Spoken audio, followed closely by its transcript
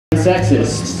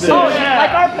sexist. So Oh, yeah,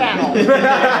 like our panel.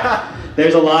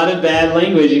 there's a lot of bad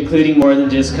language, including more than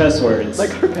just cuss words.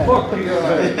 Like our panel.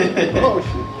 Oh,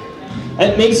 shit.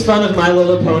 It makes fun of My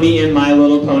Little Pony and My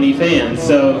Little Pony fans,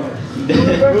 so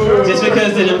just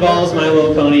because it involves My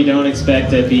Little Pony, don't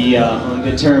expect to be on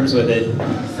good terms with it.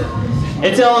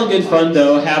 It's all in good fun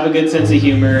though, have a good sense of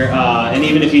humor, and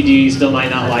even if you do, you still might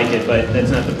not like it, but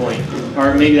that's not the point.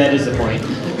 Or maybe that is the point.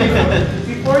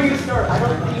 Before you start, I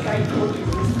don't think I told you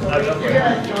this story. You're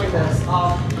gonna enjoy this.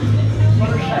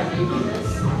 Fluttershy gave me this,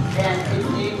 and his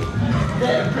name,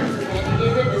 the person Andy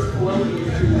gave it is Colombian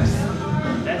Juice.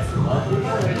 That's lovely.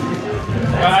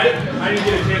 I didn't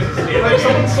get a chance to see it. Like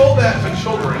someone sold that to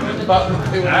children.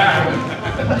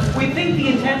 We think the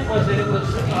intent was that it was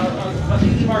a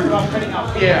theme art about cutting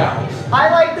out paper. Yeah. I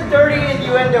like the dirty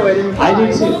innuendo it implies. I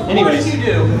do too. Well, of Anyways, course you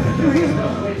do.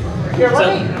 Here, so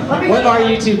let me what are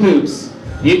YouTube poops?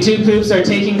 YouTube poops are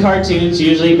taking cartoons,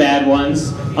 usually bad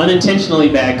ones, unintentionally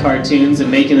bad cartoons, and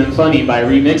making them funny by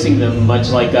remixing them, much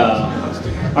like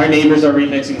our neighbors are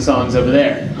remixing songs over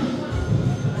there.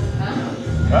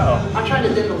 Uh-oh. I'm trying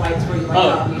to dim the lights for you. Like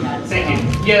Oh, thank you.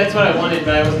 Yeah, that's what I wanted,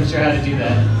 but I wasn't sure how to do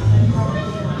that.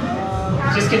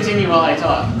 Just continue while I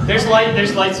talk. There's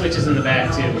light switches in the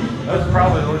back too. That's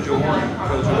probably what you want.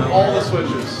 All the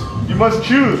switches. You must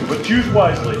choose, but choose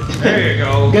wisely. There you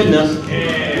go. Good enough.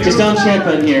 Yeah. Just don't trip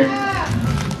on here.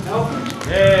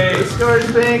 Hey. Scores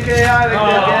Pinkie, I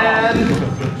think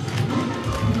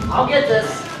again. I'll get this.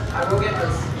 I will get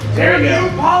this. There we go.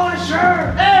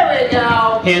 Polisher. There we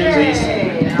go. Hand, please.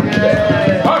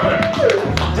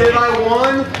 Perfect. Did I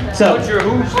won? So, Put your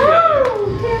hoops together.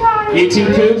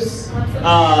 YouTube poops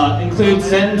include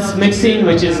sentence mixing,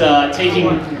 which is taking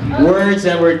words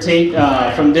that were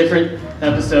from different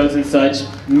episodes and such,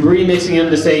 remixing them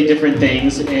to say different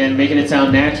things, and making it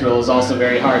sound natural is also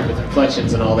very hard with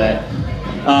inflections and all that.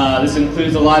 This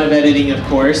includes a lot of editing, of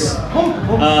course.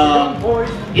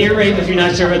 Ear rape, if you're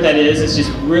not sure what that is, it's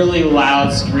just really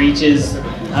loud screeches.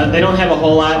 They don't have a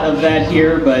whole lot of that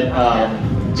here, but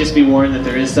just be warned that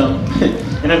there is some.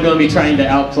 And I'm going to be trying to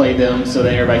outplay them so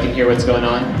that everybody can hear what's going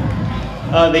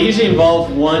on. They usually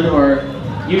involve one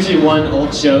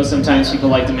old show. Sometimes people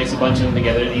like to mix a bunch of them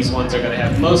together. These ones are going to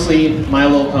have mostly My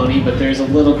Little Pony, but there's a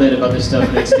little bit of other stuff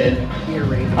mixed in.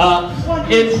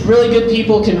 And really good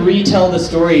people can retell the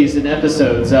stories in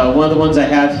episodes. One of the ones I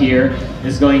have here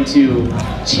is going to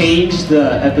change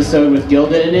the episode with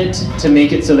Gilda in it to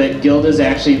make it so that Gilda's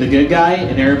actually the good guy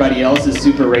and everybody else is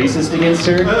super racist against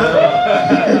her.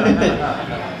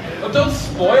 Well, don't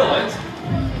spoil it.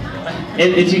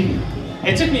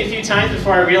 It took me a few times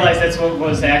before I realized that's what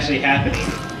was actually happening.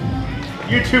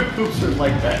 YouTube poops are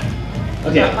like that.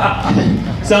 Okay,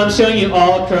 so I'm showing you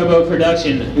all Crobo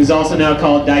production, who's also now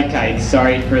called Dykite.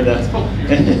 Sorry for the...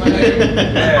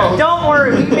 Don't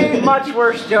worry, we made much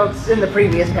worse jokes in the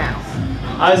previous panels.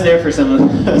 I was there for some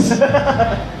of those.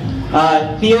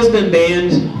 He has been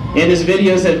banned, and his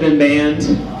videos have been banned.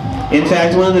 In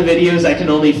fact, one of the videos I can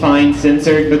only find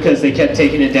censored because they kept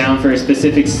taking it down for a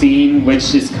specific scene,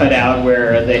 which is cut out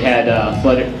where they had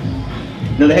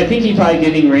they had Pinkie Pie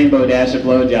giving Rainbow Dash a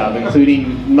blowjob,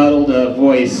 including muddled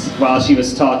voice while she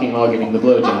was talking while giving the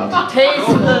blowjob. Taste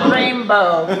the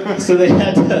rainbow. So they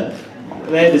had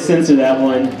to censor that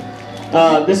one.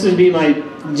 This would be my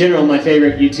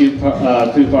favorite YouTube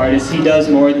poop artist. He does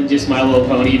more than just My Little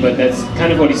Pony, but that's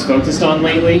kind of what he's focused on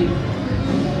lately.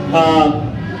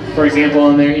 For example,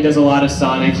 on there he does a lot of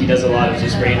Sonic, he does a lot of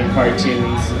just random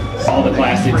cartoons, all the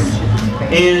classics.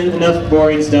 And enough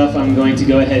boring stuff, I'm going to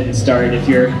go ahead and start. If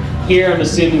you're here, I'm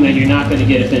assuming that you're not going to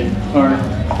get offended, or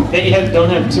that you don't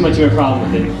have too much of a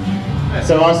problem with it.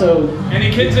 So also...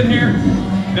 Any kids in here?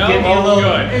 No? Give me a little,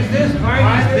 good. Is this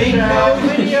my video?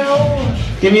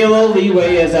 give me a little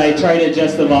leeway as I try to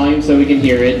adjust the volume so we can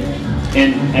hear it,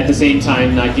 and at the same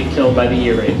time not get killed by the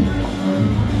ear rape.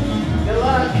 Good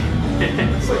luck.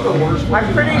 It's like the worst one.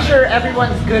 I'm pretty sure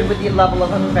everyone's good with the level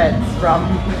of offense from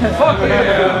the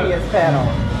previous panel.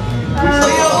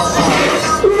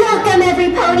 Welcome,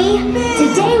 every pony!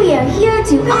 Today we are here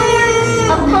to honor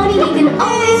a pony you can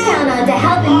always count on to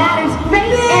help in matters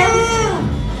great and...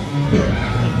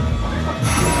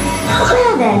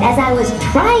 Well then, as I was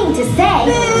trying to say...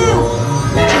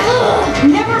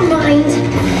 Never mind.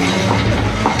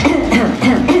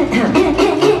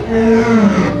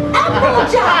 Apple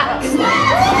jacks!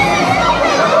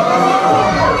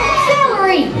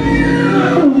 Celery!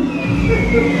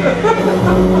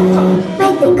 I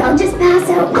think I'll just pass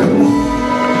out.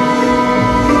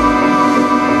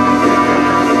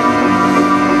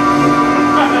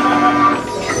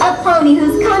 A pony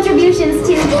whose contributions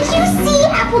to... Did you see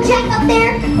Applejack up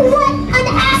there? What an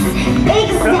ass!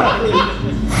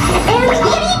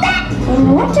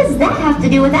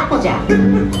 do with Applejack?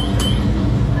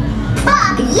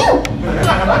 Fuck you!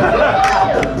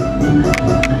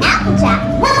 Applejack!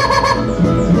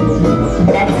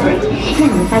 That's right.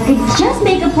 Now, if I could just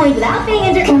make a point without being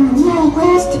I'm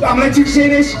gonna let you say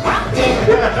this.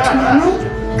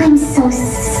 I'm so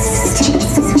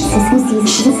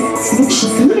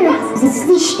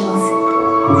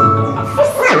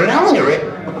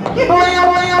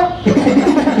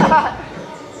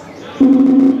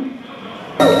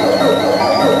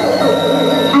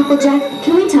Applejack,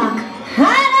 can we talk? I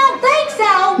don't think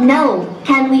so. No,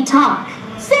 can we talk?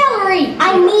 Celery,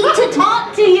 I need to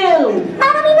talk to you.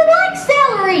 I don't even like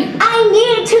celery. I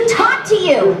need to talk to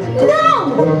you.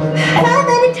 No. How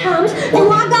many times do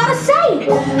I gotta say it?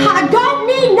 I don't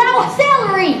need no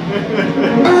celery.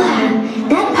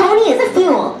 That pony is a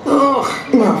fuel.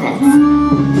 No offense.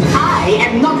 I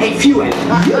am not a fuel.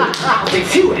 You are the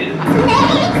fuel.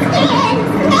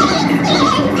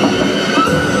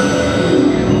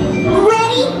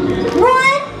 Ready? 1,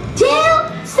 2,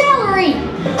 celery.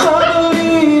 I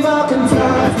believe I can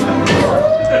fly.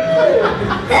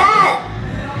 That.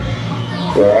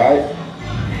 Alright.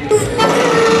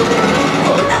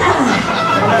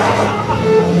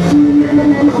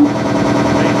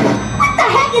 What the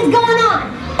heck is going on?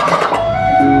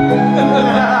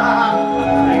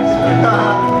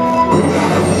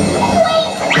 Wait!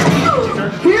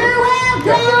 You're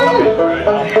welcome!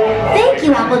 Thank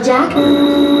you, Applejack.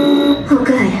 Oh,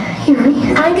 good.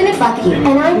 I'm gonna fuck you,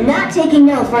 and I'm not taking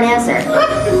no for an answer.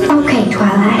 Okay,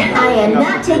 Twilight. I am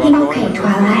not taking okay,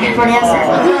 Twilight, for an answer.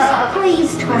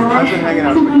 Please, Twilight. I've been hanging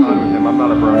out for time with him. I'm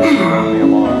not a brother. He's running me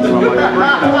along. So I'm like,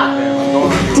 bring it up.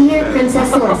 Dear Princess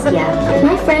Celestia,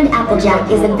 my friend Applejack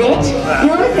is a bitch.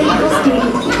 You're a faithful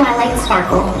student, Twilight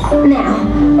Sparkle. Now,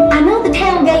 I know the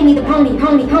town gave me the Pony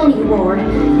Award,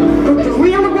 but the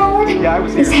real award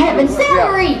is having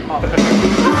celery.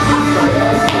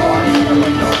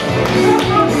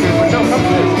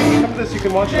 Come to this, you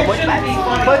can watch it.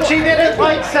 But she didn't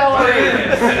like celery.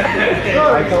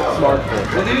 I felt smart for it.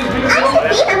 I'm in a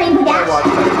fever, Rainbow Dash. I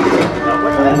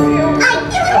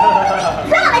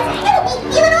promise it'll be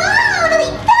even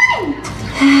totally fun.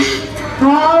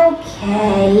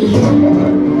 Okay.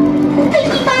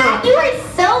 Pinkie Pie, you are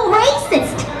so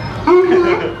racist.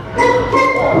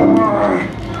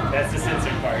 That's the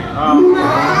censored part.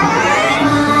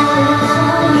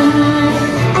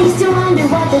 I used to wonder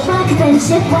what the fuck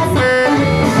friendship was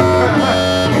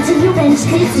until you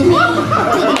mentioned it to me.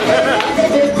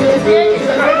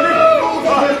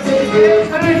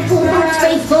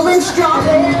 Faithful and strong.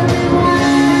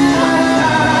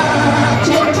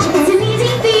 It's an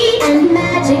easy feat, and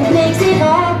magic makes it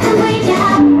all come way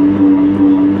down.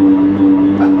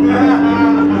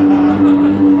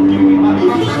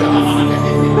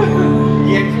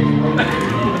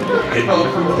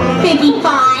 Pinkie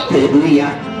Pie.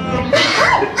 Hallelujah.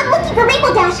 Hi, I'm looking for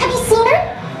Rainbow Dash. Have you seen her?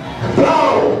 No!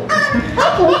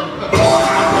 Okay.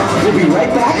 We'll be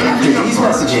right back after these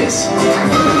messages.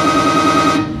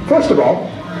 First of all,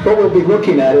 what we'll be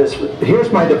looking at is, here's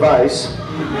my device.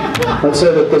 Let's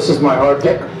say that this is my hard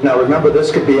dick. Now remember, this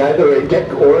could be either a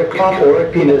dick or a cock or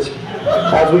a penis.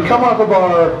 As we come off of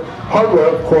our hardware,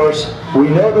 of course, we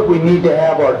know that we need to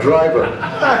have our driver.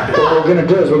 What we're going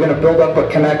to do is we're going to build up a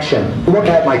connection. Look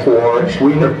at my forge.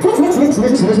 We know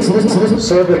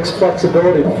cervix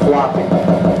flexibility, floppy,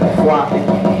 floppy,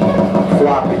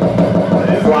 floppy,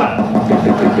 floppy.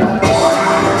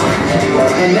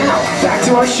 And now, back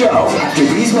to our show after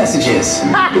these messages.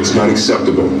 It's not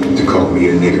acceptable to call me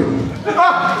a nigger.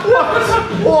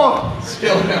 Whoa!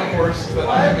 Still got worse than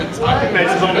I've been talking.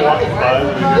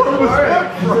 What was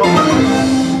that from?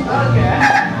 I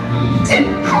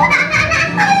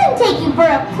didn't take you for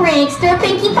a prankster,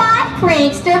 Pinkie Pie.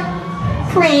 Prankster.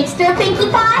 Prankster, Pinkie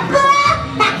Pie.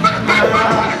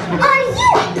 Are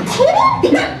you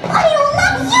kidding? I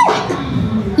love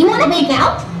you. You want to make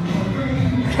out?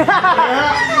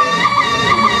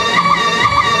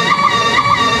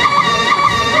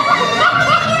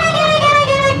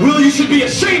 Will, you should be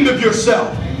ashamed of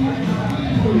yourself!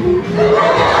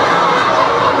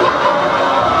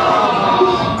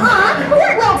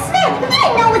 Poor Will Smith. You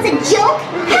didn't know it was a joke.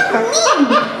 How mean.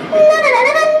 No.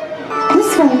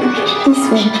 This way. This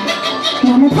way.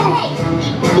 No.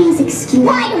 Please excuse me.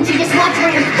 Why don't you just watch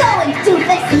where you're going,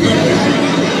 doofus?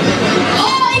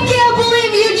 Oh, I can't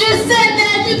believe you just said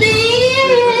that to me.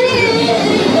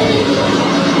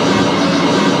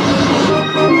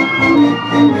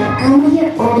 I'm a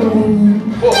year older than you.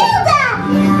 Hilda!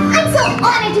 I'm so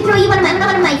honored to throw you one of my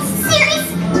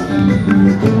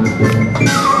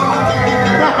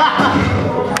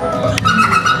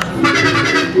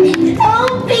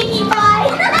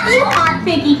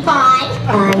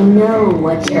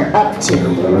what you're up to.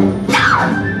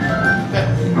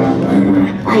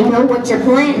 I know what you're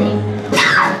planning.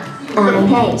 I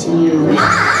hate you.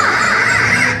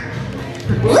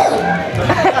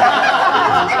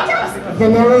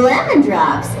 Vanilla lemon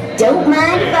drops. Don't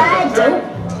mind if I don't.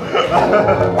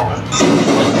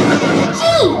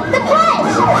 Gee, the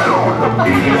pledge!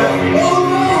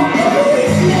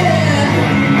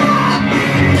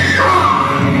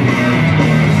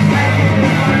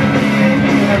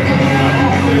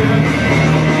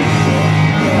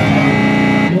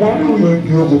 Why do they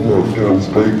give a broadcast,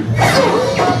 baby?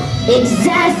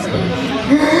 Exactly.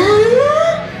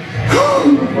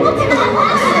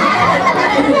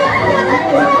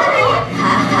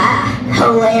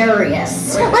 Hilarious.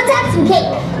 Let's have some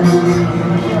cake.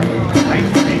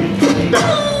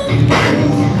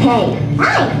 Hey,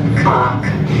 I'm cock.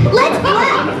 Let's play.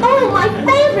 Oh, my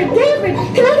favorite.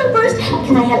 Can I go first?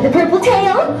 Can I have the purple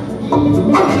tail?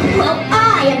 Well,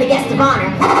 I am the guest of honor,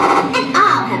 and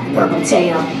I'll have the purple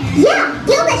tail. Yeah,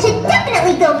 Gilda should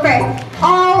definitely go first.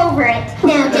 All over it.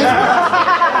 Now just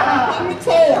Pin the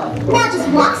tail. Now just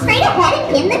walk straight ahead and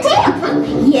pin the tail.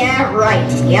 yeah,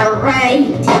 right.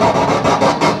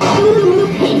 Ooh,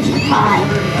 Pinkie Pie.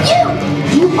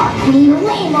 You are Queen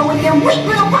Lame-o with your weak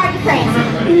little party pranks.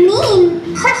 Mean.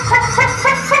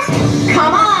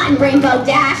 Come on, Rainbow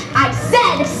Dash. I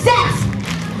said sex.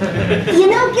 You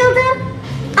know, Gilda,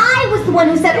 I was the one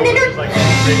who said it.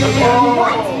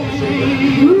 What?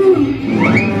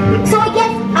 So I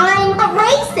guess I'm a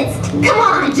racist. Come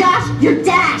on, Josh, you're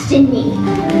dashing me.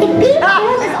 If being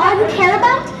cool is all you care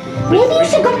about, maybe you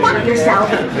should go fuck yourself.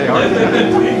 You're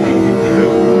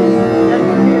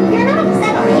not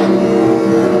upset, are you?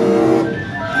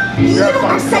 You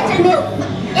are such a milf.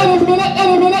 In a minute,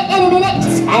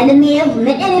 enemy of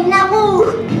minute, now move.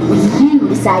 You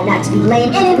decide not to be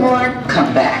lame anymore.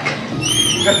 Come back.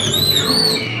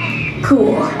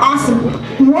 Cool, awesome.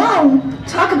 Whoa,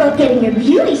 talk about getting your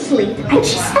beauty sleep.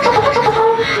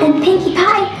 And Pinkie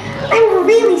Pie, I'm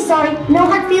really sorry. No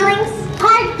hard feelings?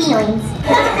 Hard feelings.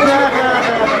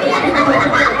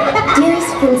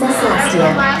 Dearest Princess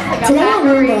Celestia, today I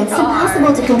learned that it's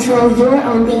impossible to control your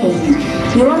own behavior.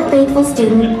 Your faithful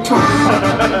student,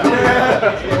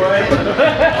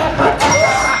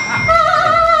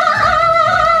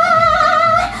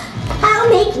 I'll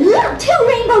make love to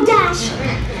Rainbow Dash.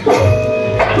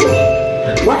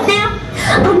 What now?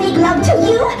 I'll make love to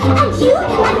you, and you, and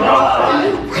you.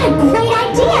 What a great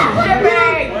idea.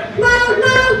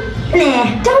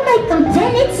 Nah, don't make them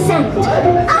then it's sound.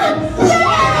 Yay!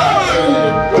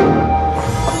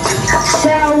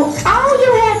 So, all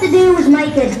you have to do is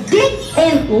make a dick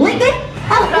and lick it.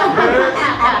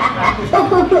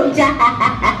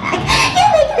 You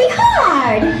make me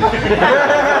hard.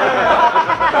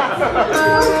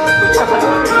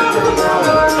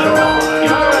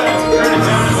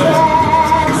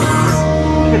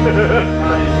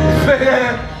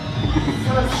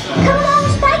 Come along,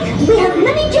 Spike. We have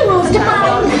many jewels to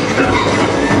find.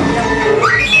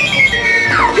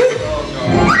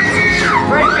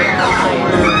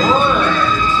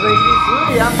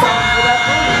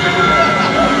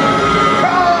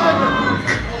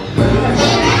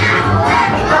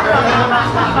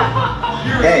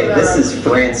 Hey, this is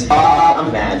France.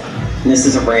 I'm mad. And this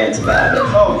is a rant about it.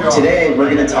 Today we're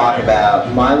gonna talk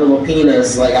about my little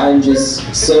penis. Like, I'm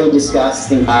just so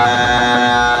disgusting.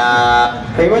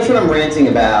 Pretty much what I'm ranting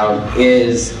about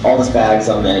is all this bags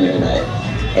on the internet.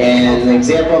 And the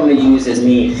example I'm gonna use is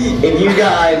me. If you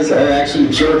guys are actually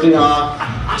jerking off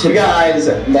to guys,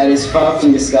 that is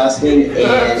fucking disgusting,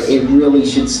 and it really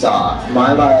should stop.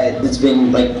 My life has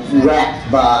been like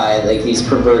wrecked by like these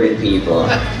perverted people.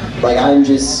 Like, I'm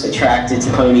just attracted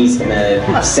to ponies in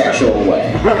a sexual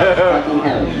way. Fucking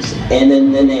ponies. And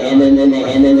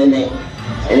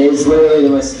it is literally the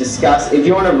most disgusting. If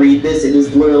you want to read this, it is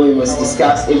literally the most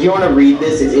disgusting. If you want to read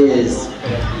this, it is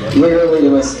literally the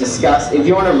most disgusting. If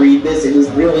you want to read this, it is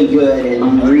really good, and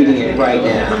I'm reading it right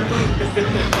now.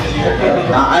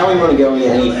 I don't even want to go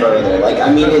any further. Like, I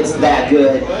mean, it's that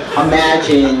good.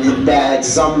 Imagine that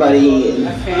somebody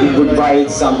would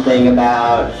write something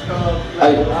about,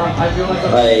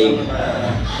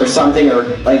 or something,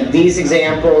 or like these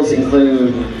examples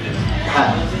include,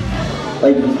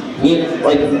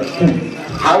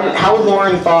 how would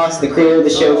Lauren Foss, the creator of the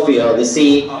show, feel to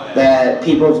see that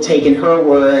people have taken her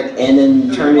work and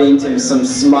then turned it into some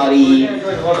smutty,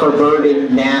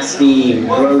 perverted, nasty,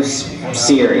 gross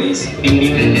series?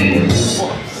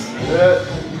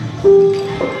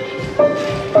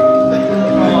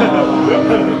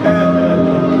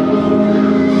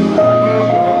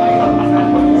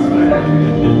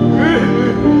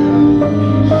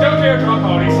 Don't dare drop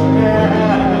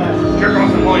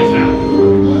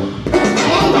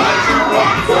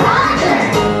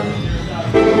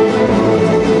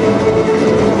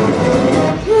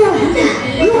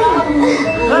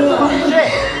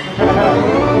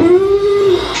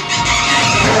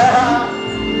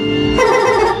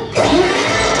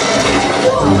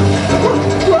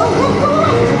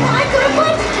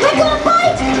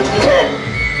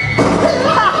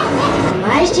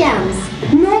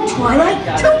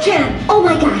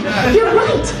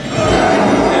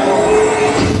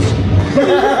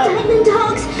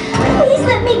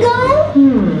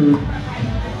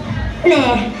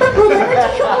Nah, but whatever do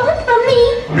you want from me?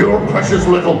 Your precious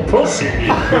little pussy. Is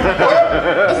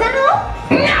that all?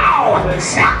 No!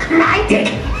 Suck my dick.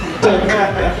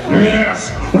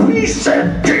 Yes, we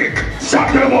said dick.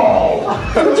 Suck them all.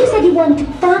 But you said you wanted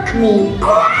to fuck me.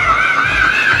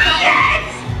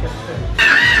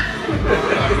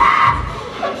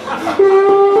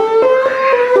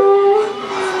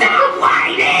 Stop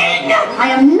whining! I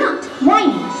am not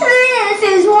whining. This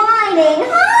is whining.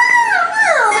 Oh,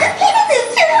 the penis is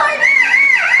too hard.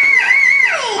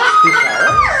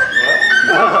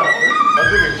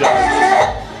 That's a good job.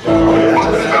 I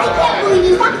can't believe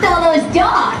you fucked all those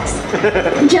dogs.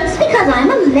 Just because I'm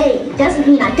a lady doesn't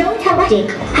mean I don't have a dick.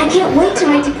 I can't wait to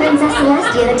write to Princess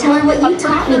Celestia to tell her what you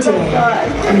taught me today.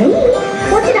 Me?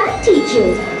 What did I teach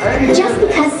you? Just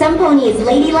because some pony is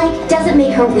ladylike doesn't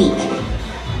make her weak.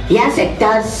 Yes, it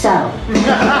does so.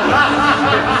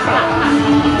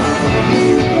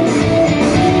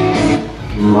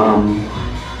 Mom,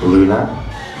 Luna,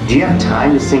 do you have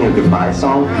time to sing a goodbye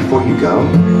song before you go?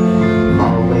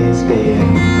 Always there.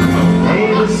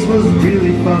 Hey, this was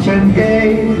really fun and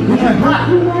gay.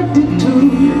 I did too.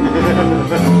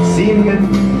 Singing,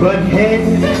 but hey,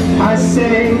 I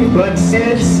say, but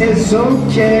it's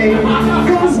okay.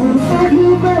 Cause we'll find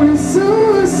you very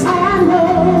soon, I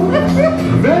know.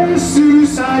 Very soon,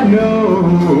 I know.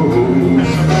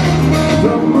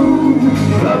 The moon,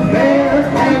 the bear,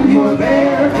 and your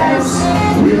bearess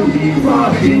will be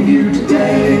rocking you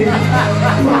today.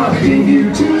 Rocking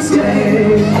you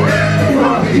Tuesday.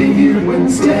 Rocking you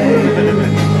Wednesday.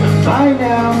 Bye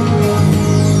now.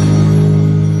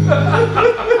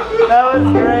 That was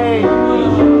great.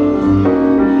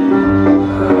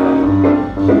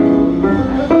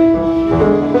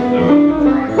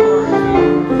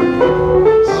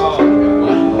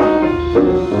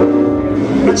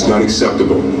 It's not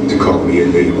acceptable to call me a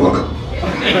ladybug.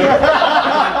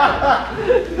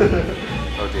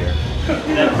 Oh dear.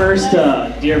 That first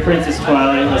Dear Princess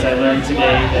Twilight was I learned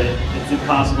today that it's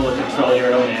impossible to control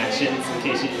your own actions, in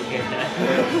case you didn't hear that.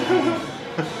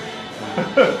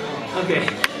 Okay.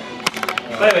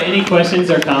 By the way, any questions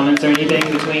or comments or anything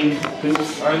between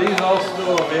hoops? Are these all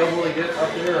still available to get up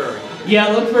there? Or? Yeah,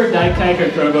 look for Daikike or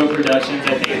Krogo Productions.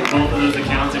 I think both of those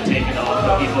accounts are taken off,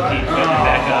 but people keep going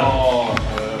back up. Oh,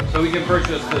 so we can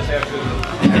purchase this after the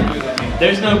meeting.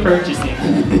 There's no purchasing.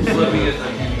 So let me get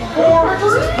them.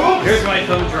 Here's my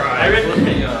thumb drive.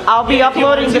 I'll be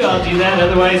uploading this. this. I'll do that.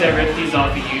 Otherwise, I rip these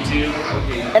off of YouTube.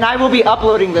 Okay. And I will be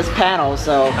uploading this panel,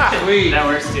 so. Sweet. That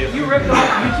works too. You ripped off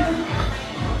YouTube?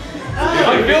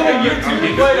 I'm filming YouTube.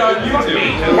 You play it on YouTube.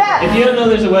 Yeah. If you don't know,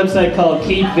 there's a website called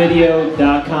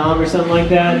keepvideo.com or something like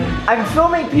that. I'm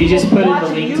filming people. You just put in the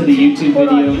watching link to the YouTube put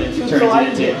on video and it YouTube turns so I it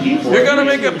into can- people. You're gonna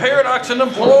make a paradox in the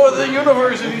flow of the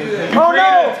universe if you do that. Oh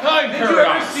no! Time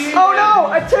paradox. Oh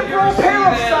no! A temporal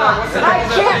paradox! I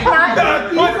can't not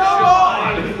What's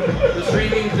on? The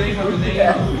streaming thing with the name,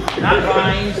 not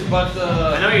Vines, but I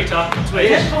know you're talking Twitch.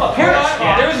 Here,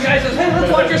 there's a guy says, hey, let's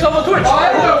watch yourself on Twitch.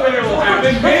 I don't know when it will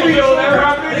happen. Maybe it'll never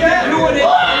happen again. Doing it,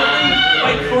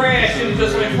 like crash and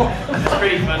just like. That's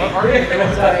pretty funny.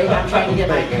 Sorry, I'm trying to get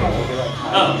my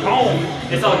Oh, home.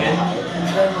 It's all good.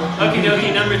 Okie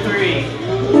dokie, number 3.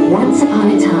 Once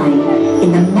upon a time,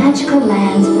 in the magical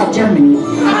land of Germany,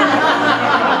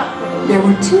 there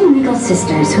were 2 regal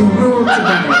sisters who ruled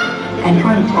together and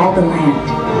ruled all the land.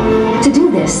 To do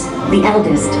this, the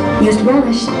eldest used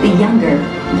relish, the younger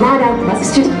brought out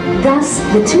mustard. Thus,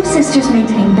 the 2 sisters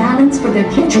maintained balance for their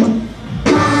children.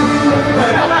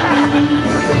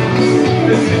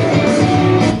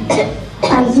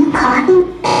 Are you cotton?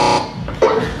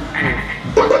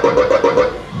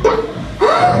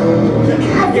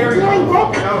 God, it's really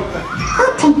work.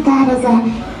 I'll take that as a...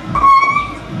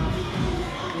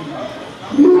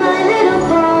 My little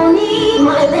pony,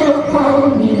 my little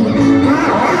pony. I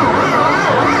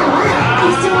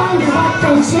used to wonder what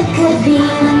friendship could be.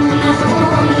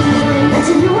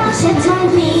 Until you watched it on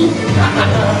me.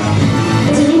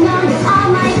 Do you know you're all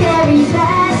my very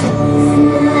best?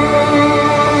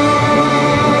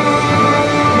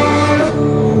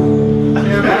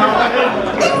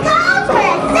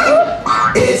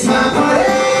 It's my party!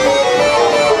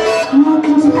 No,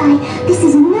 Pinkie Pie, this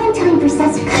is no time for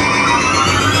sex.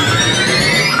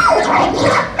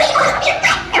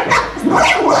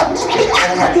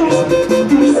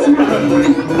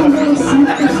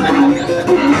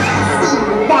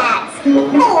 That's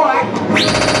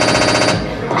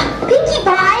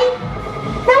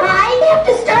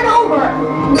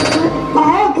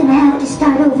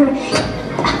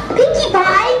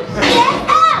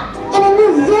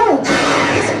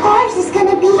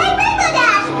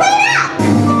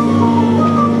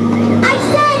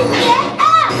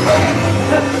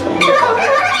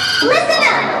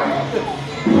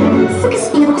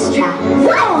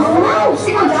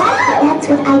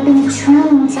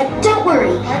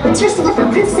just a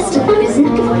little princess to learn is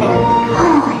nothing for her.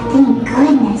 Oh, thank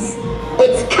goodness.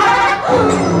 It's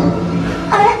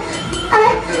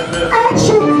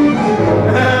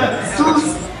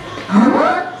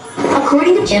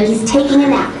According to Jim, he's taking a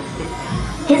nap.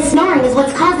 His snoring is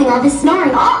what's causing all this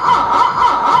snoring.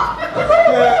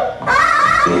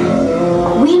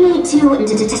 We need to...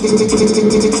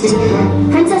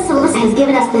 Princess Celeste has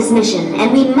given us this mission,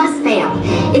 and we must fail.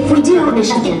 If we do,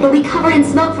 we'll be covered in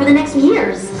smoke for the next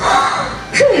years.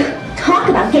 Talk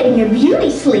about getting your beauty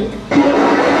sleep.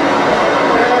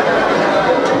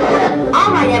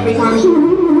 All right, everybody.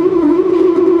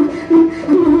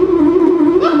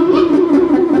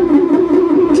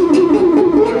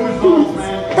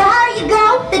 The higher you go,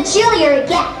 the chillier it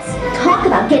gets. Talk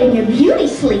about getting your beauty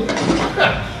sleep.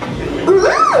 Ooh,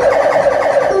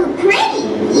 pretty.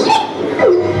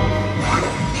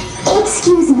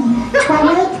 Excuse me,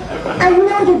 Twilight. I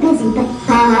know you're busy, but...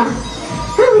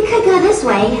 Well, we could go this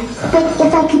way. But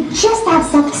if I could just have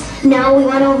sex... No, we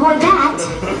want to avoid that.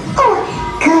 Oh,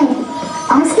 good.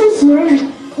 I'll stay here.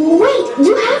 Wait,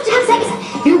 you have to have sex.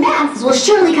 Your baths will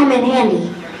surely come in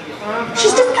handy.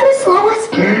 She's just gonna slow us.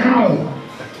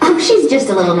 Oh, she's just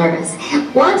a little nervous.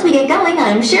 Once we get going,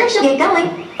 I'm sure she'll get going.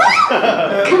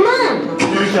 Come on.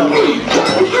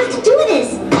 We have to do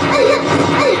this.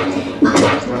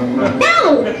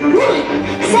 No!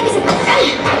 Sex.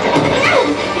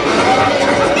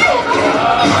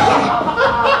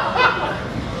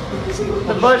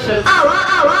 The bushes.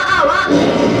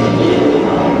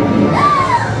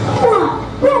 Whoa,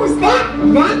 what was that?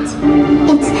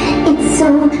 It's so...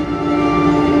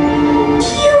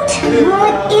 Cute.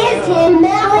 What is it,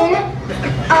 Melon?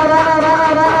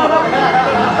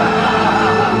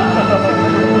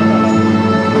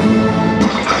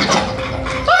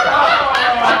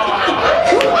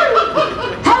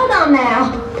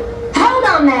 Hold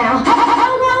on now.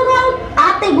 I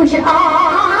think we should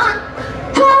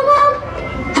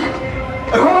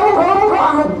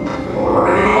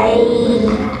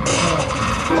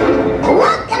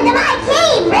Welcome to my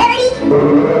cave, Rarity!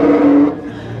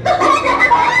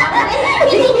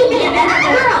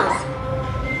 Girls.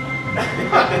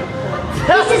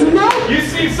 This is no... You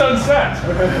see sunset.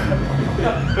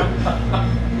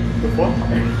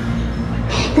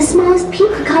 The smallest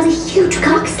puke could cause a huge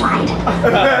cock slide.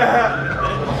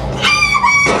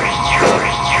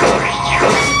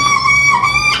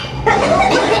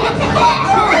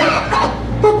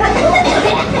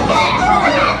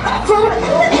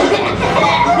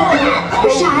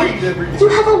 Shy, you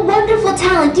have a wonderful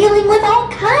talent dealing with all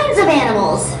kinds of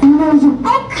animals. No, you...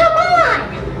 Oh, come on!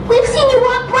 We've seen you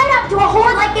walk right up to a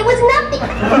horde like it was nothing.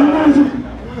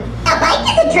 A bike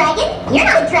is a dragon. You're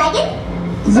not a dragon.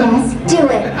 Yes, do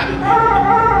it.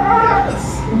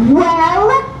 Well...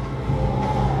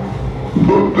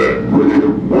 But that really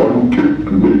one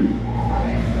kicked me.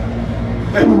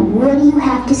 Now, what do you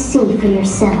have to say for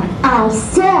yourself? I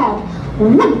said,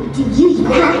 what do you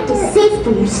have to say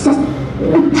for yourself?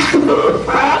 You're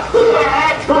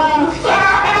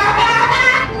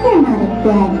not a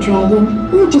bad dragon.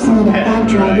 You just made a bad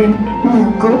dragon. Now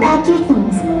go pack your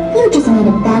things. You just made a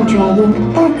bad dragon.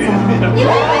 That's all.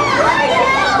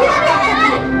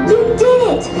 You did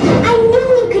it! I knew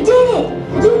you could do it!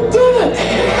 You did it!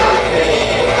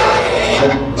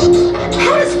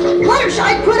 How does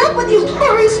Fluttershy put up with you,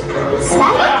 Clarice?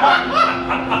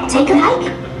 Take a hike?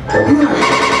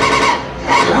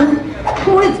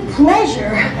 With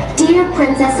pleasure. Dear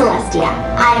Princess Celestia,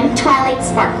 I am Twilight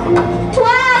Sparkle.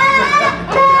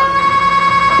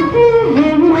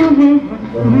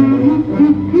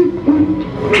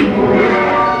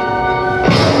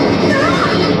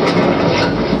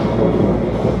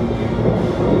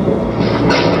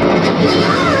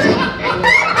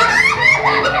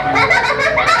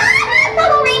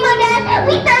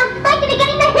 We found Spike into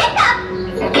getting the hiccup!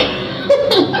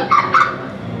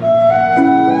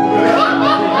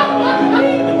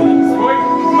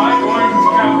 My orange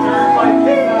counter.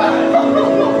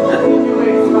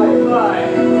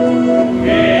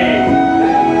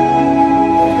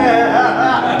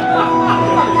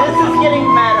 This is getting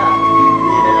meta.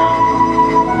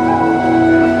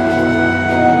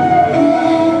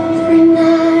 Every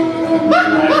night.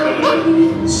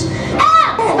 Spike!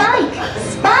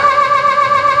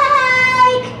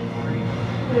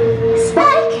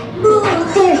 Spike!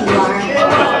 There you are.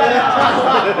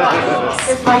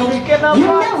 Spike, you know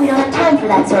we don't have time for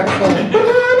that sort of thing. We're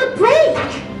on a break.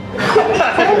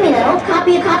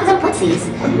 Copy of copies and footsies.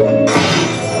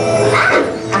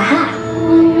 Aha!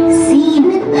 Seed.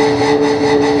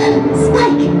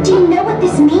 Spike, do you know what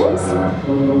this means?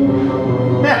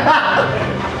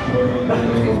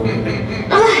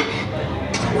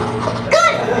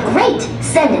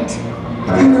 Send it.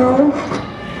 No.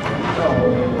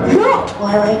 No,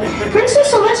 Twilight. Princess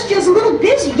Celestia's a little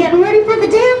busy getting ready for the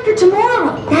day after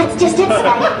tomorrow. That's just it,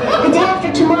 Spike. The day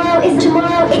after tomorrow is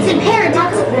tomorrow. It's in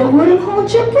paradox. I wouldn't hold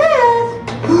your breath.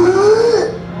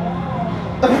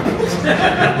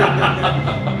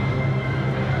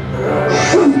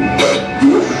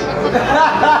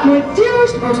 My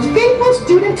dearest, most faithful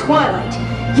student, Twilight,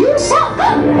 you suck!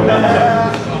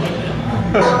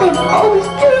 I've always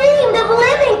dreamed of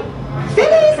living.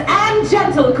 Fillies and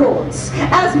gentlecourts,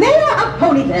 as mayor of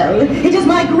Ponyville, it is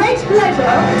my great pleasure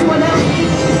to announce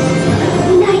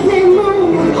Nightmare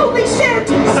Moon, Holy Shit!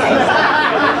 Stand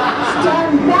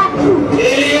back, you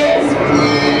idiots!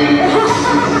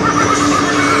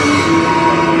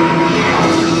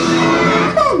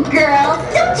 Oh, girl,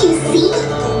 don't you see?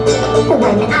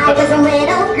 When I was a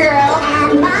little girl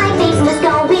and my face was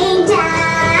going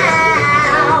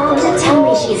down, tell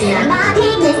me she's not. My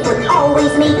bigness would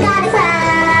always make God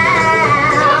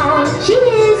frown. She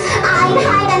is. I'd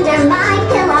hide under my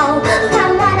pillow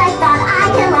from what I thought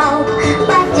I'd pillow,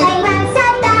 but Jayron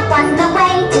said that wasn't the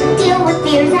way to deal with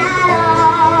fears at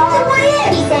all.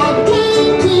 He said,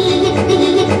 Pinkie,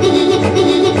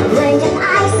 learn to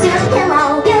ice your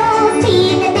pillow. You'll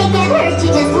see that they get hurt. You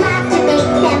just laugh to make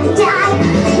them die.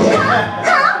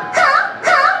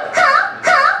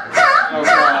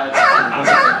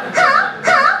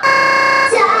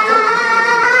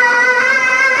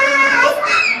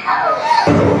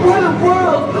 What a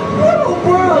world! What a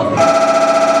world!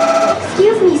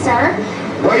 Excuse me, sir.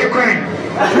 Why are you crying?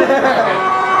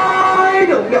 I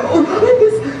don't know.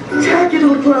 This jagged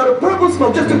cloud of purple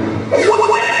smoke just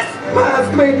whizzed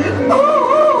past me.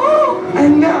 Oh,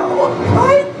 and now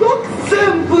I look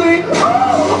simply. Oh,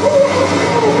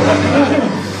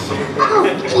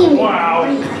 Peanut. Wow.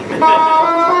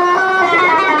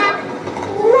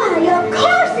 Why, of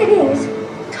course it is.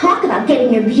 Talk about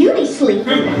getting your beauty sleep.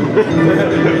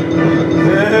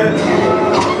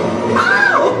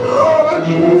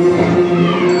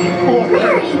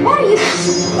 Mary, why are you...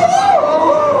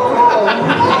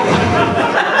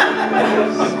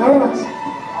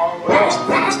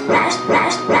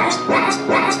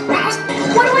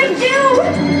 What do I do?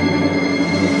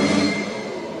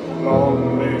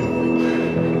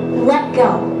 Let go.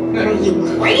 Are you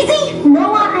crazy?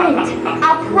 No, I ain't.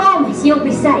 I promise you'll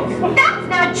be safe. That's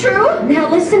not true. Now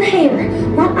listen here.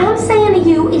 What I'm saying to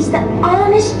you is the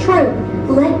honest truth.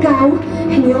 Let go,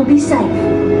 and you'll be safe.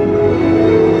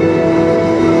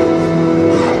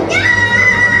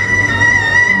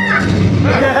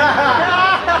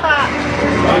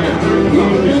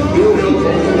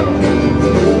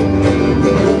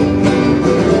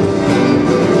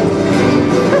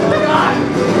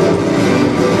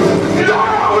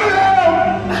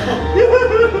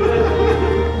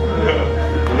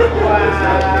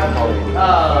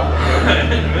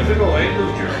 Mythical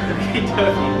angels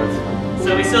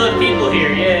So we still have people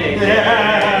here, yay! You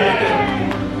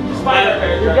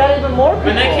got even more people.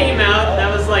 When that came out,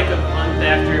 that was like a month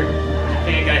after I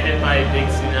think I got hit by a big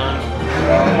tsunami.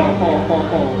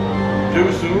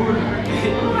 Too soon?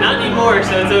 Not anymore,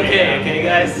 so it's okay,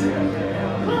 guys?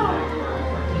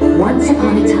 Once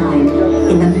upon a time,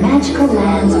 in the magical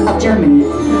lands of Germany.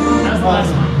 That was the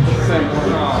last one.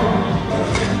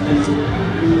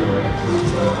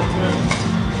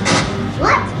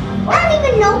 What? I don't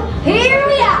even know. Here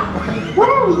we are. What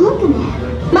are we looking at?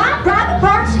 My private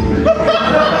parts.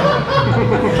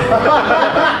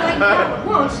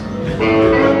 Once.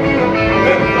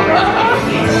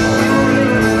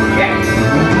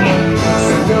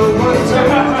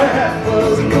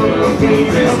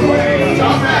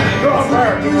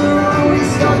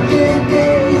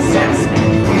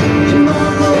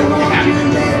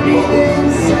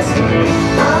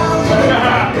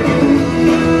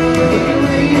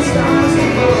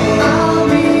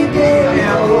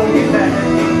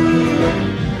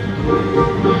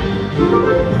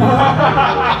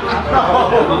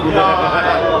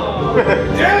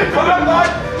 Damn it, come on, bud!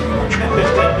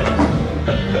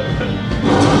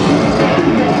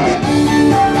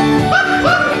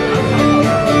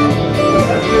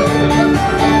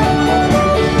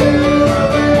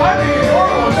 I'm being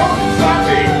normal, don't stop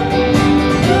me!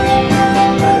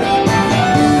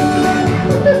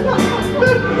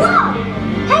 Whoa!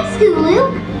 Hey, Scootaloo.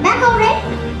 Back already?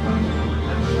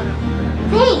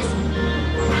 Thanks.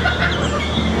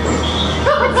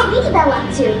 What's Sweetie Belle up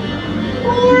to? We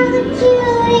are the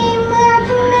cutie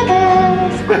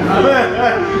marshmallows.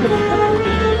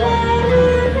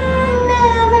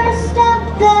 Never stop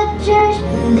the church.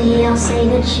 They all say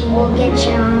that you will get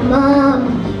your mom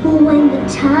when the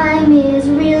time is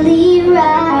really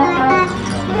right.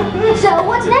 So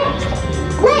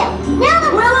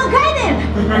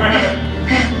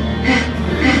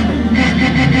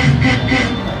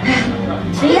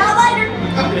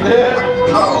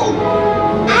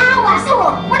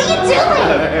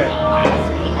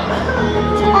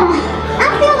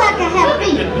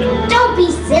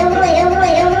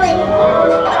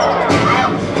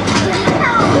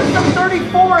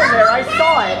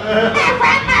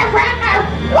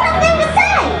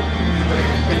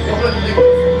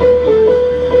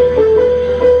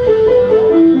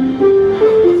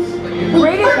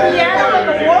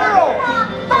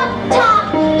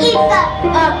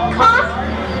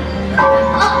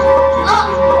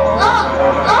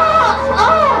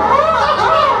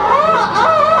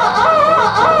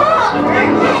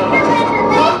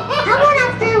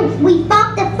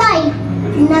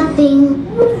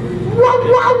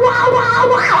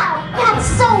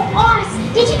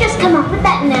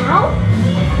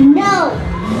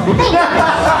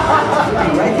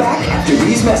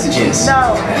messages.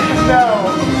 No.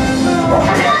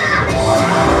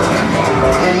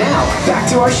 And now, back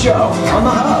to our show on the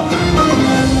Hub.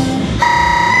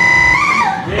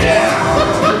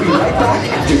 We'll be right back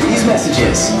after these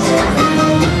messages.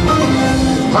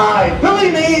 Hi,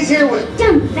 Billy Mays here with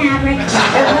Jump fabric. It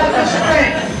has the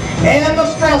strength and the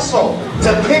stressful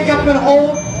to pick up and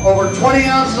hold over 20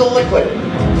 ounces of liquid.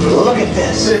 Look at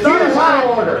this. It's out of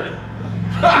order.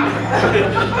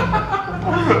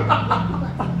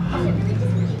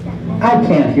 I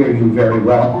can't hear you very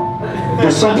well.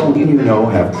 Does someone you know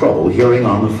have trouble hearing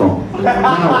on the phone?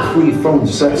 Now a free phone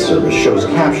set service shows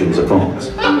captions of phones.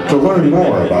 To learn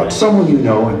more about someone you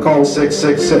know, call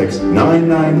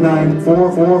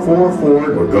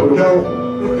 666-999-4444 or go to Go.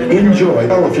 Enjoy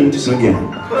Elephants again.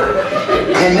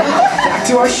 And now, back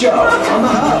to our show on the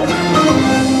Hub.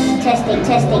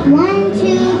 Testing. 1, 2, 3.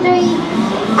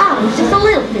 I was just a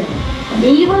little bit.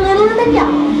 Even littler than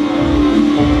y'all.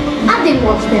 I didn't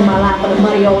want to spend my life in a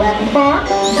muddy old apple farm.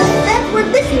 That's where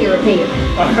this here appeared.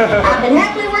 I've been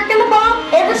happily working the farm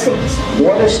ever since.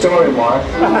 What a story, Mark.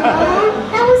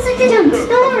 That was such a dumb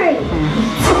story.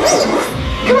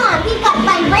 Come on, we've got to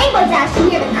find Rainbow Dash to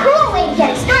hear the cool way to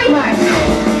get a story mark.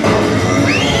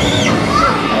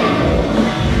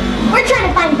 We're trying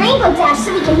to find Rainbow Dash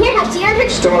so we can hear how she earned her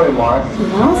Story, Mark.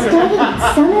 It all started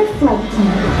at summer flight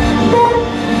camp.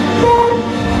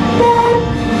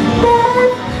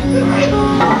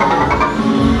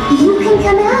 You can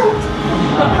come out.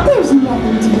 There's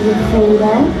nothing to be afraid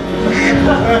of.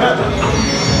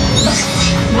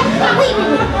 Wait.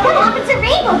 What happened to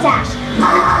Rainbow Dash?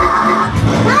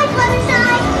 Hi, Fluttershy.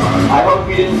 I hope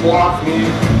you didn't block me.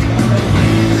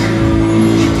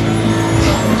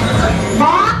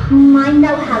 I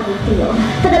know how you feel.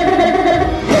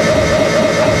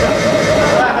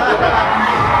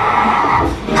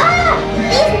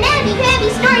 These namby-pamby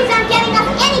stories aren't getting us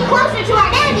any closer to our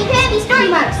namby-pamby story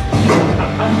marks.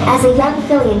 As a young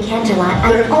filly in Canterlot,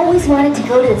 I always wanted to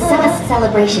go to the summer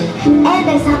celebration, and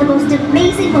I saw the most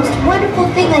amazing, most wonderful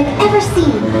thing I've ever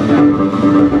seen.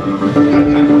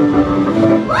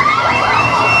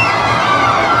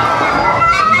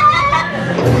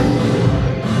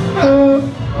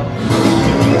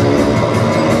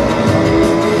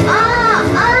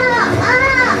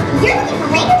 You're looking for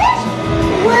Rainbow Dash?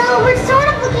 Well, we're sort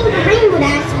of looking for Rainbow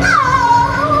Dash.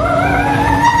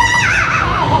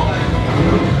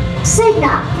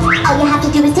 Signal. All you have to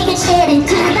do is take a shit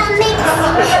into the mix.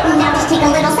 Now just take a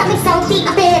little something salty,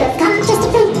 a bit of cum, just a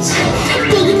pinch.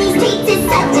 Digging these treats is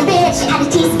such a bitch. Add a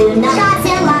teaspoon of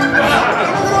Godzilla.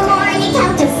 Add a little more and you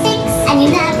count to 6, and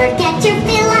you never get your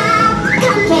fill out.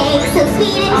 Cupcakes, so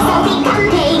sweet and salty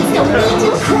cupcakes. Don't be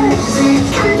too close.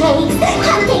 Cupcakes.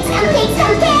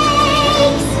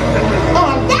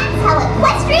 And that's how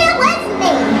Equestria was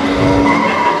made.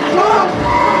 Look,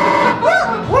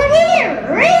 we're here.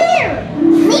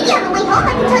 Maybe on the way home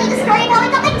I can tell you the story of how I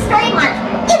got my story mark.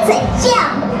 It's a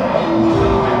gem.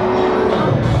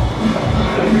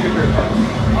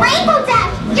 Rainbow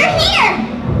Dash, you're here.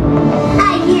 I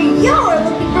hear you're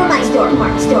looking for my story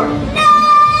mark store. No!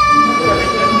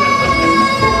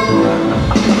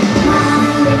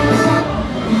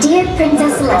 Dear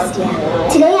Princess Celestia,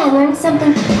 today I learned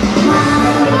something.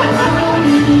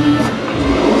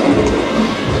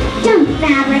 Dumb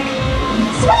fabric.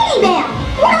 Sweetie Belle!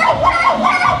 What?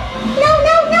 No.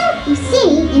 You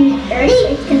see, in the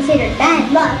 30s, it's considered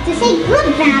bad luck to say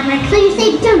good fabric, so you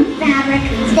say dumb fabric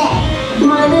instead.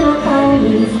 My little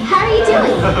ponies. How are you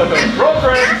doing?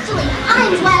 Actually,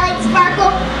 I'm Twilight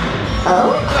Sparkle.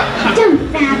 Oh? Dumb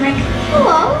fabric.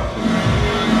 Hello?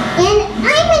 And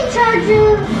I'm in charge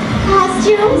of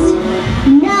costumes?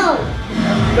 No.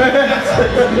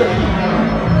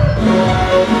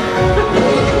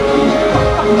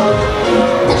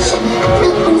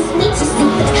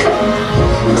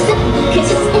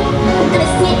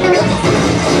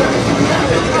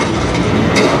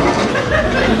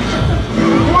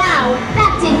 Wow,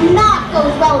 that did not go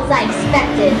as well as I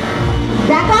expected.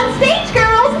 Back on stage,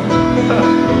 girls!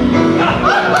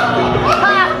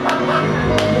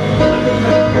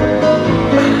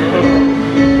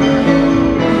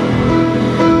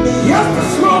 Just a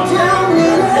small town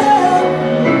living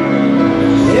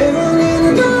in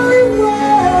a dirty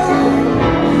world.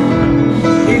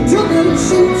 He took him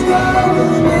shoes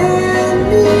going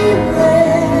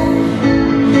anywhere.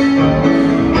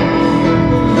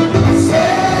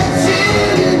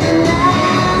 Searching in the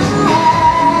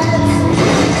night.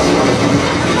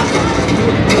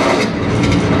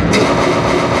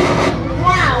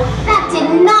 Wow, that did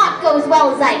not go as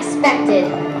well as I expected.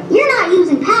 You're not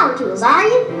using power tools, are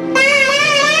you?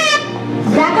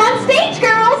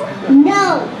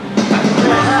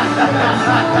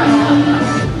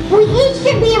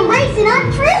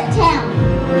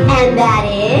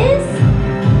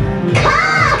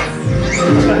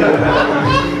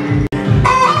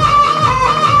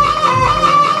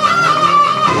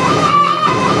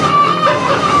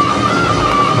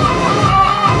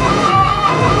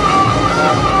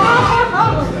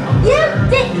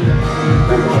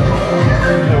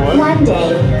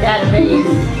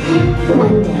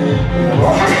 One day.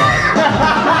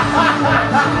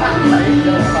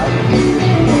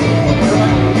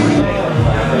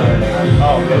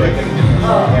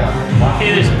 Okay,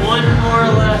 there's one more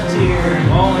left here.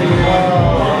 Only one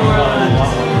more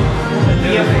left.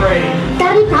 Be afraid.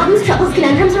 Got any problems, troubles,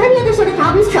 conundrums, or any other sort of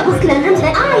problems, troubles, conundrums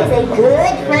that I, as a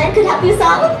good friend, could help you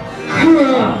solve?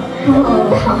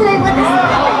 How could I let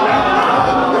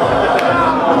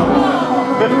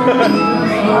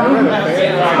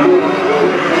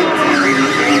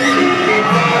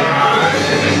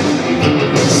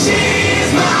She's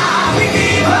my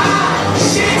Pinkie pie.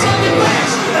 She's on the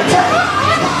best.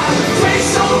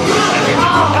 Tastes so good.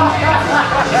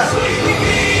 Sweet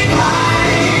Pinkie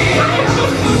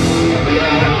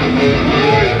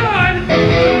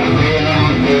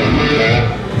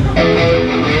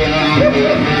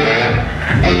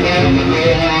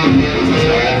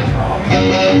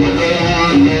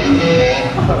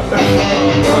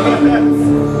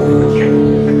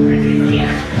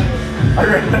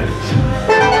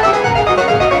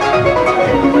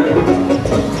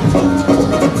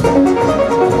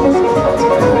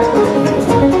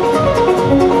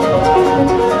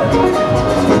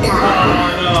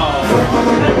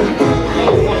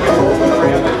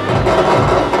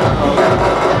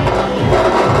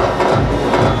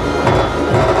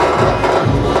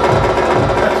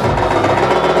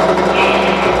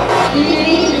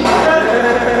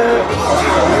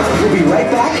We'll be right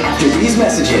back after these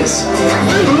messages.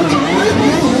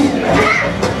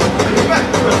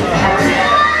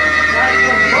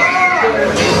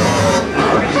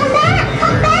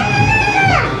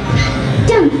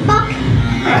 Dumb fuck!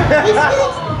 Hey,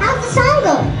 Felix, how's the song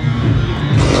going?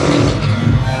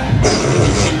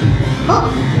 Oh!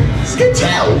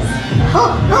 Scootell!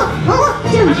 Oh!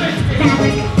 Dumb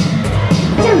fabric!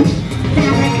 Dumb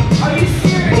fabric! Are you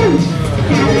serious? Dumb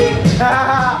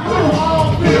fabric!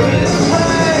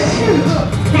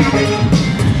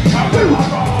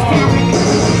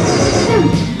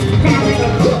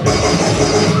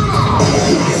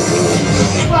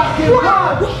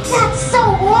 Wow, that's so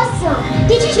awesome!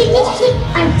 Did you see?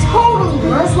 I'm totally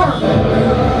Muslim.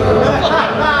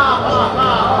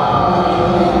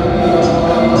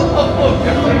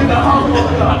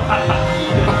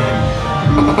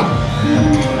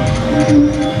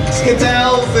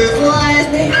 Skittles is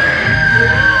lightning.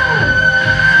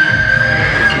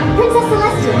 Princess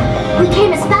Celestia, we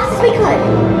came as fast as we could.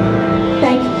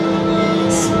 Thank you.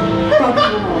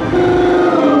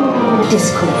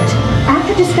 Discord.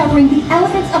 After discovering the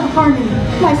Elephants of Harmony,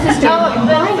 my sister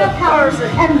combined our powers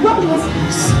and rubbing his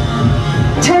face,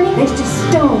 turning it to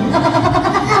stone.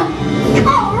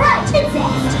 All right,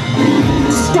 incest.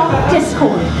 Stop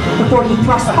Discord before he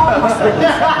thrusts all of us with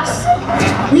his face.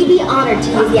 We'd be honored to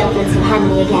use the Elephants of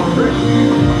Harmony again.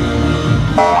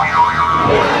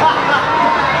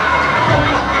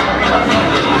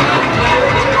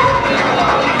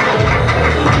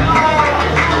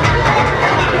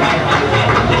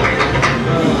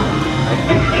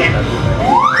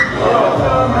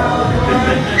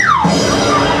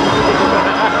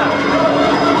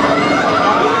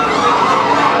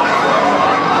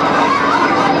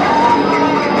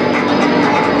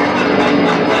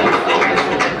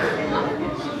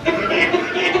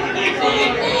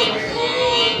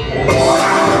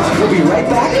 We'll be right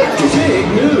back after Big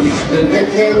news!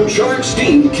 The Shark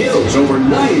Steam kills over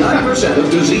 99% of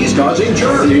disease-causing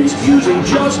germs using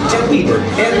just Tempiever.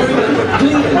 And remember,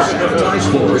 clean and sanitized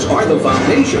floors are the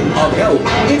foundation of health.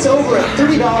 It's over a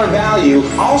 $30 value.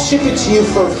 I'll ship it to you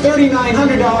for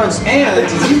 $3,900 and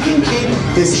you can keep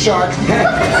this shark head.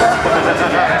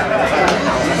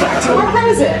 What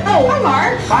is it? Oh, hi,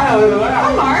 Mark.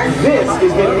 Hi, Mark. This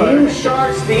is the new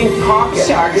Shark Steam Pocket.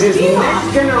 It is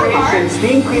next generation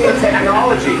steam cleaning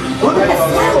technology. Look at this.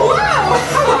 Wow.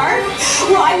 Hi, Mark.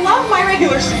 Well, I love my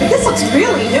regular but this looks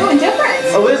really new and different.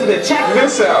 Elizabeth, check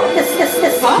this out.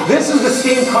 Huh? This is the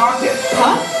steam pocket.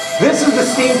 Huh? This is the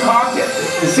steam pocket.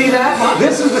 You see that?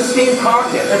 This is the steam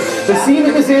pocket. The steam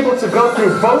is able to go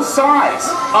through both sides.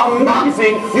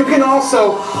 Amazing. You can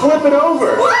also flip it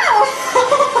over. Wow.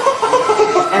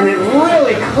 And it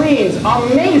really cleans.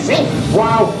 Amazing.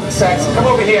 Wow, Sex. Come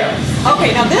over here.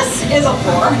 Okay, now this is a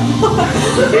floor.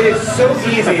 It is so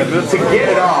easy to get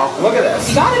it off. Look at this.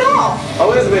 You got it all.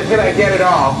 Elizabeth, did I get it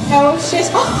off? Oh, shit.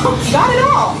 You got it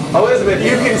all. Elizabeth,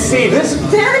 you can see this.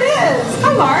 There it is.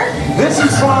 Hi, Mark. This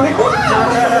is fine. Wow.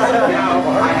 Now,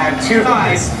 I have 2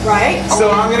 eyes. Right. So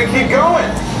I'm going to keep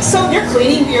going. So you're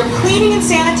cleaning and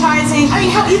sanitizing. I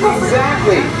mean, how you go for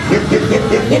Exactly.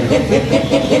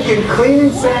 You can clean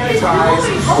and sanitize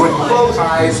with closed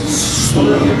eyes.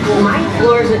 My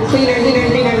floors are cleaner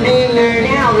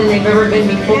now than they they've ever been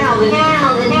before.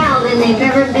 Now than they've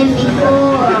ever been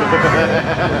before.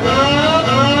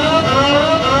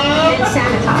 And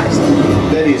sanitized.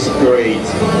 That is great.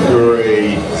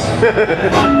 Great.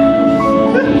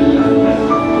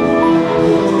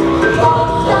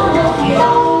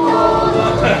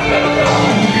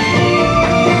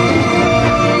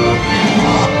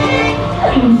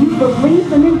 Do you believe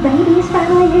the new baby is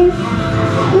finally here?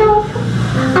 No.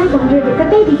 I wonder if it's a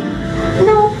baby.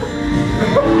 No.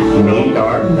 Need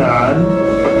our none.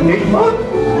 Need more.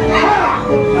 Aw,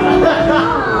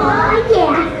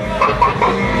 yeah.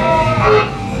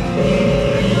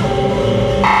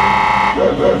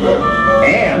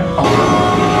 And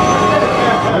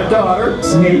our daughter,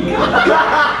 Snake.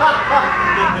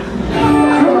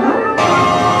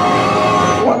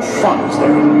 What fun is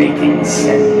there in making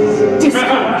sense?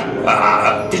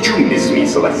 Did you miss me,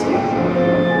 Celestia?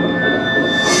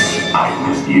 I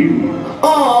missed you.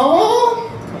 Aww,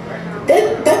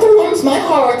 that warms my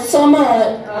heart so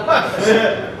much.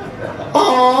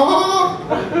 Aww.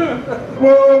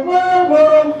 Whoa, whoa,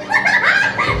 whoa.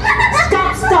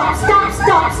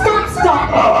 Stop.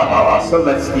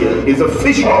 Celestia is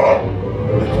official.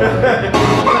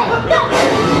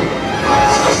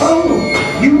 Oh,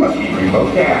 you must be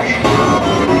Remote Dash.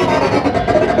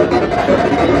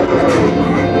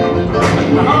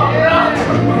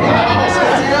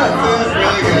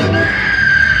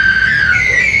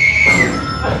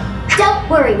 Don't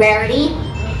worry, Rarity.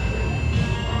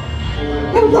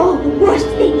 Oh, the worst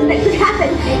thing that could happen.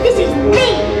 This is the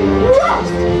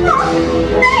worst thing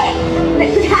that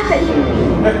could happen.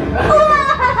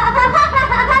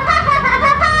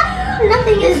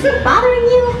 Nothing is bothering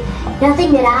you?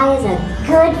 Nothing that I, as a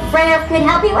good friend, could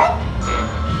help you with?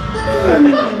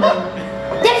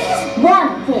 There's just one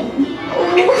thing.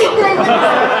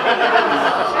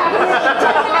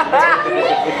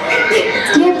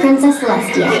 Dear Princess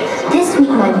Celestia, this week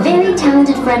my very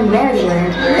talented friend Rarity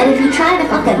learned that if you try to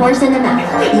fuck a horse in the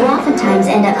mouth, you oftentimes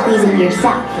end up pleasing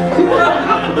yourself.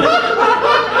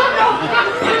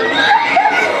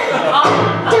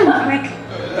 Don't prick.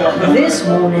 This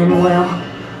won't end well.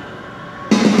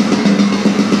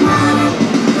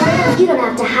 You don't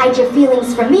have to hide your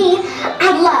feelings from me.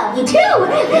 I love you too.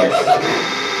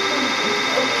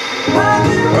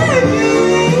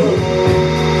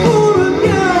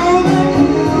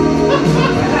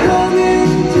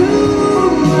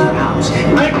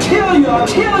 I'll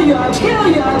kill you.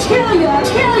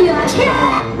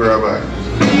 Where am I?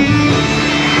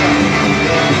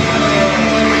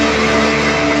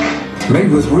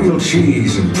 Made with real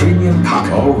cheese and premium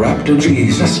cotton, all wrapped in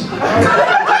Jesus.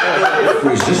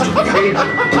 Resistant. Why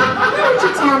don't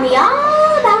you tell me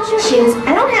all about your shoes?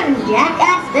 I don't have any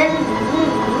jackass, then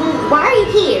why are you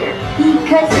here?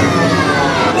 Because...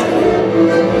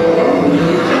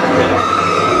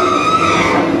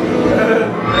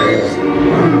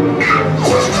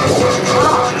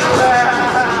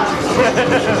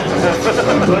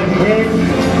 But hey,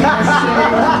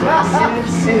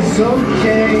 it's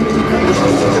okay.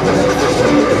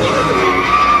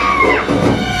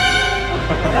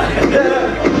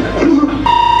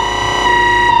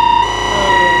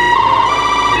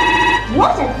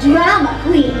 What a drama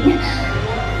queen!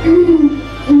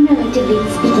 Relatively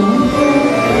speaking.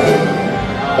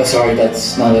 Sorry, that's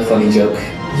not a funny joke.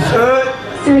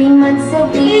 3 months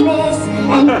of weakness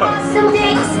and awesome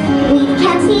dicks. We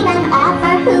can't even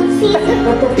offer hoopsies,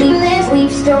 but the feelings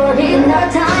we've stored in our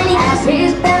tiny ass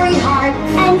is very hard.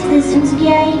 And this is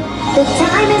scary. The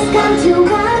time has come to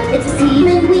run. It's a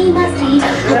semen we must eat.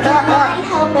 But that might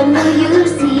help a new you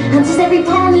see. Punches every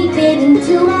pony fit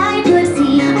into my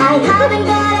pussy. I haven't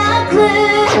got a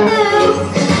clue.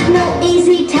 No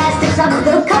easy test except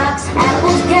the cocks.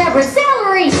 Apples, carrots,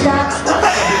 celery stalks.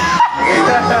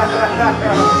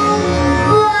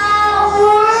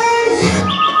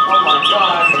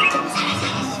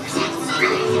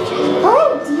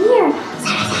 Oh dear.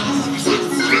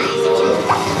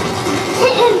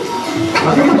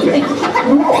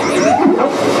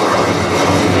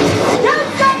 Don't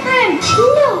stop him!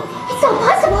 No, it's not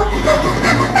possible.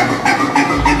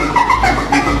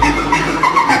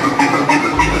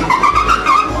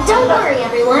 Don't worry,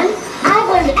 everyone. I've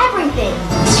learned everything.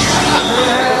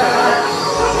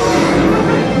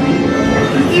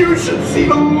 You should see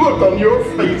the look on your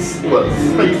faces.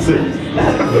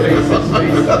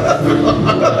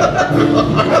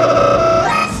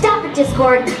 Stop it,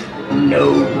 Discord.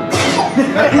 No. This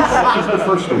is the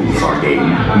first rule of our game.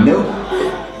 No.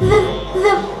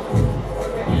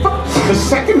 The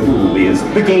second rule is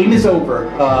the game is over.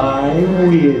 I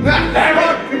win.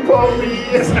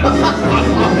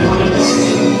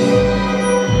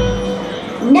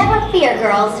 Never fear,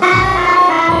 girls.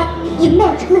 You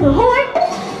marked little whore.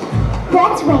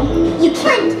 That's right. You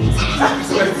can't.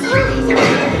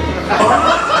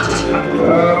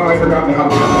 Oh, I forgot how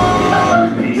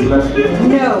to.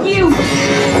 No. You.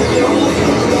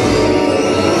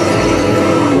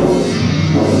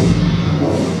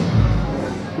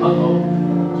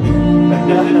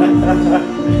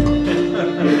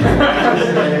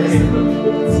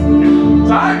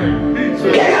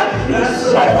 Get up, you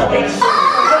son of a bitch!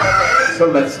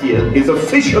 Celestia is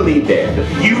officially dead.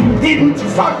 You didn't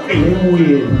fucking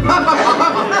win.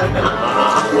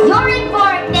 You're in for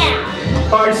it now.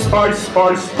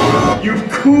 Arse. You've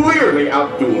clearly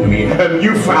outdoed me, and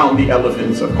you found the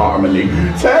elephants of harmony.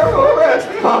 Terrorist!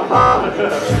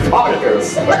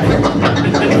 Fuckers!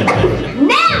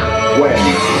 Now! When?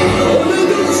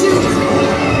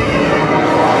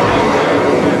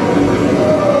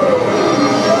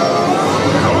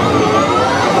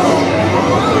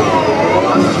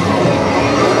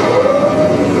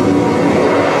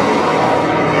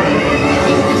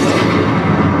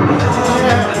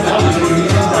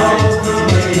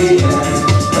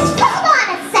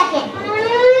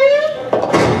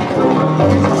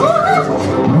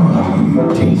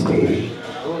 Tasty.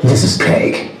 This is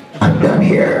cake. I'm done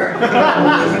here.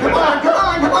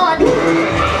 Come on.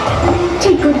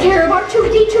 Take good care of our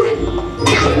 2D2.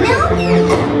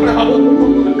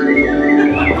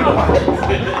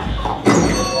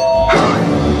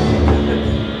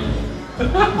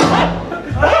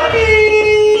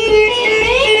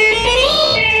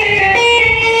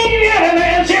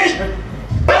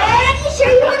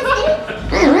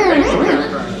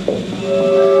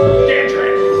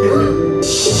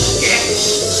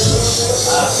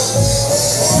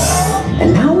 And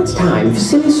now it's time for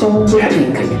Silly Songs with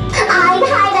Pinkie. I'd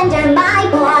hide under my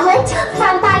wallet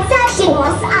from Pie said she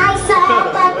was I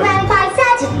saw, but when Pie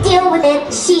said to deal with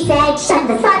it, she said, shut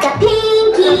the fuck up,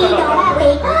 Pinkie, go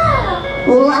away.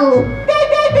 Whoa.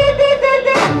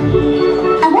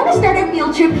 I want to start a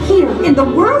field trip here in the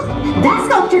world. That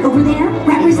sculpture over there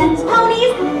represents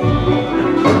ponies.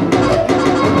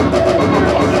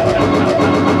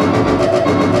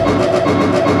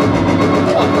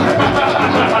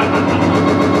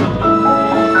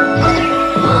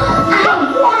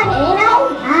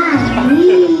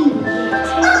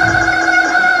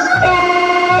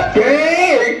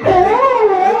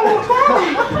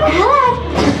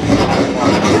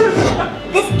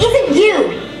 This isn't you.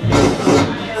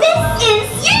 This is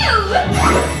you.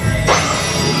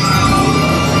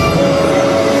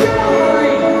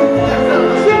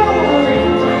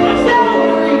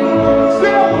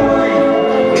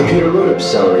 Computer load up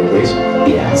celery, please.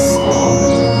 Yes.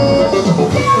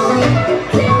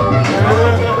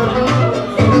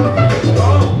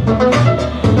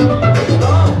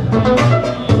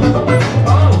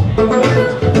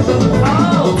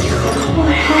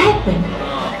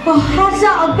 Oh, I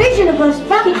saw a vision of us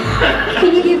fucking.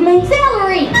 Can you give me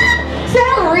Celery.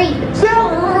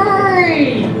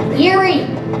 Yuri.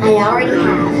 I already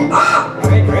have.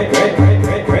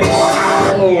 Great.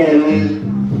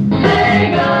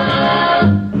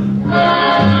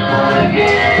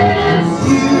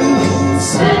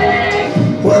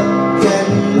 What can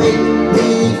make me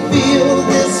feel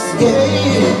this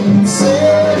game?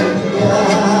 Say,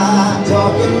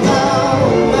 talking about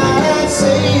my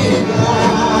Savior.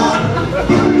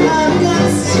 I'm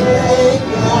gonna say,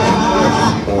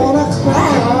 on a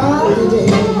cloudy day.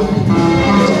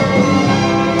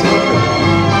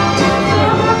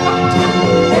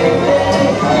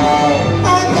 I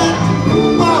got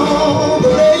all the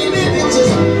baby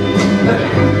bitches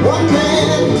one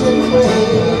man can play.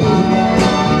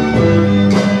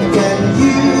 Can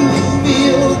you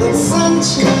feel the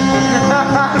sunshine?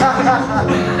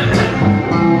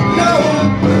 No,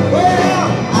 well,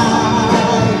 I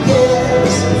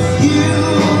guess you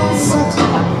suck.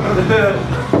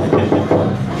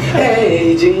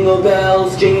 Hey, jingle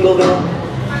bells, jingle bells.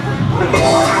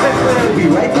 Be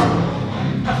right back.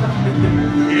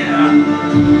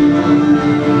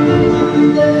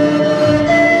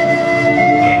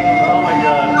 Oh my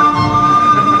god.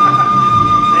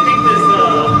 I think this is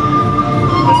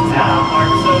how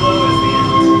harp solo is the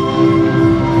end.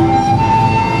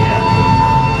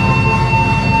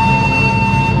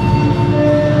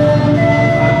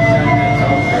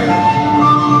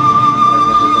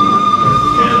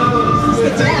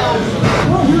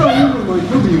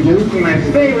 My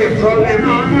favorite program.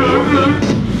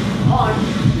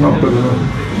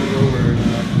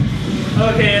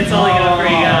 Okay, that's all I got for you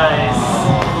guys.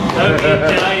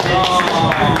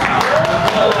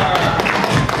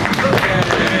 Okay,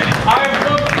 I'm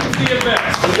going to see a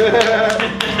best.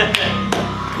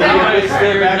 eyes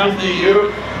staring nothing to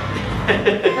you.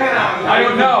 I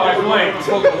don't know, I blinked.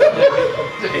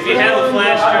 If you have a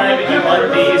flash drive and you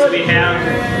want these, we have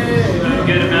a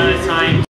good amount of time.